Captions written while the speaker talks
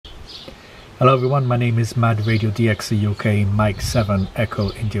Hello everyone, my name is Mad Radio DX UK Mike 7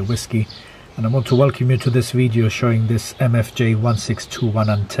 Echo India Whiskey, and I want to welcome you to this video showing this MFJ-1621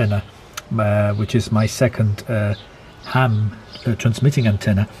 antenna, which is my second ham transmitting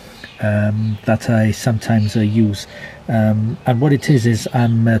antenna that I sometimes use. And what it is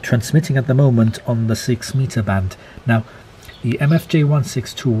I'm transmitting at the moment on the 6 meter band. Now, the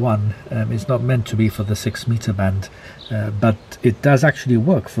MFJ-1621 is not meant to be for the 6 meter band, but it does actually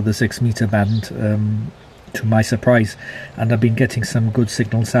work for the 6 meter band, to my surprise, and I've been getting some good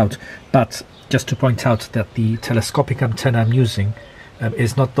signals out. But just to point out that the telescopic antenna I'm using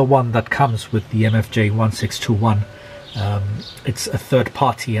is not the one that comes with the MFJ-1621. It's a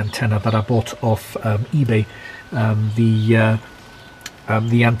third-party antenna that I bought off eBay. The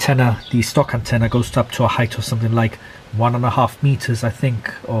antenna, the stock antenna, goes up to a height of something like 1.5 meters, I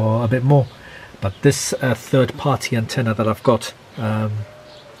think, or a bit more. But this third-party antenna that I've got,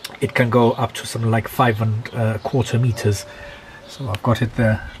 it can go up to something like 5.25 meters. So I've got it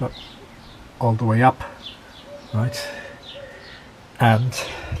there, look, all the way up, right? And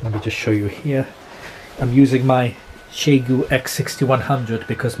let me just show you here. I'm using my Xiegu X6100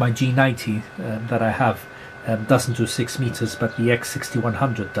 because my G90 that I have doesn't do 6 meters, but the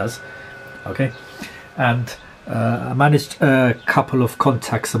X6100 does. Okay, and I managed a couple of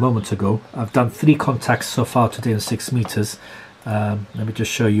contacts a moment ago. I've done 3 contacts so far today in 6 meters. Let me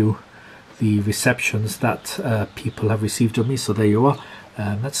just show you the receptions that people have received of me. So there you are.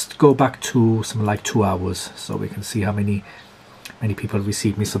 Let's go back to something like 2 hours so we can see how many people have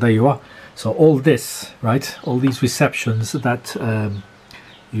received me. So there you are. So all this, right, all these receptions that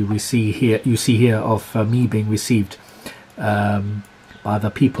you see here of me being received by other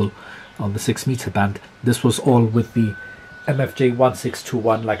people on the 6 meter band, this was all with the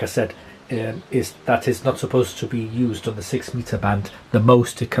MFJ-1621. Like I said, is not supposed to be used on the 6 meter band. The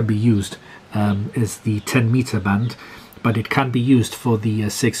most it can be used is the 10 meter band, but it can be used for the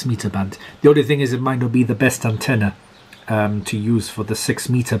 6 meter band. The only thing is it might not be the best antenna to use for the 6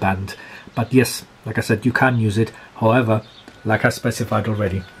 meter band, but yes, like I said, you can use it. However, like I specified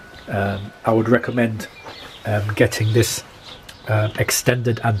already, I would recommend getting this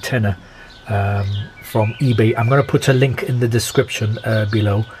extended antenna from eBay. I'm going to put a link in the description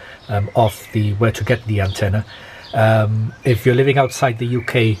below of where to get the antenna. If you're living outside the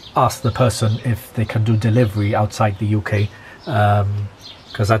UK, ask the person if they can do delivery outside the UK,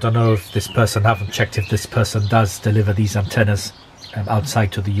 because I don't know if this person, haven't checked if this person does deliver these antennas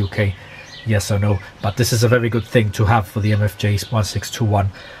outside to the UK, yes or no. But this is a very good thing to have for the MFJ-1621.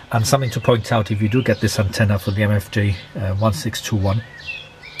 And something to point out, if you do get this antenna for the MFJ-1621,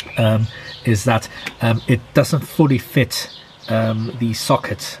 is that it doesn't fully fit the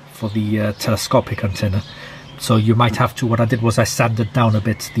socket for the telescopic antenna. So you might have to, what I did was I sanded down a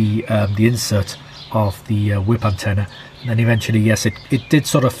bit the insert of the whip antenna, and then eventually, yes, it did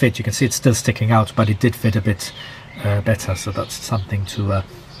sort of fit. You can see it's still sticking out, but it did fit a bit better. So that's something to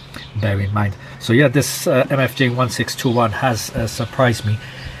bear in mind. So yeah, this MFJ-1621 has surprised me.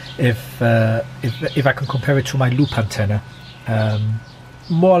 If I can compare it to my loop antenna,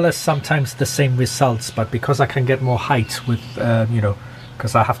 more or less sometimes the same results, but because I can get more height with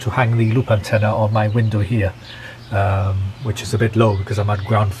because I have to hang the loop antenna on my window here, which is a bit low because I'm at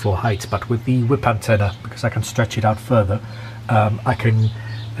ground floor height. But with the whip antenna, because I can stretch it out further, I can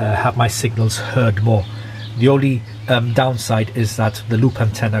have my signals heard more. The only downside is that the loop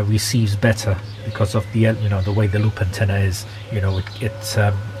antenna receives better because of the the way the loop antenna is.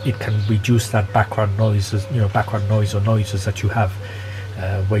 It can reduce that background noises, background noise or noises that you have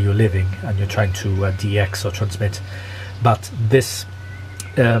where you're living and you're trying to DX or transmit. But this,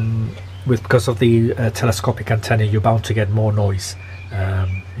 because of the telescopic antenna, you're bound to get more noise.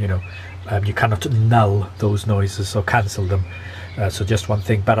 You cannot null those noises or cancel them. So just one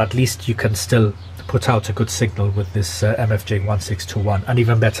thing, but at least you can still put out a good signal with this MFJ-1621, and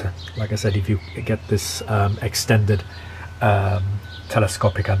even better, like I said, if you get this extended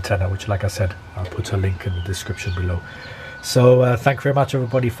telescopic antenna, which, like I said, I'll put a link in the description below. So thank you very much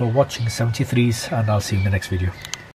everybody for watching 73s, and I'll see you in the next video.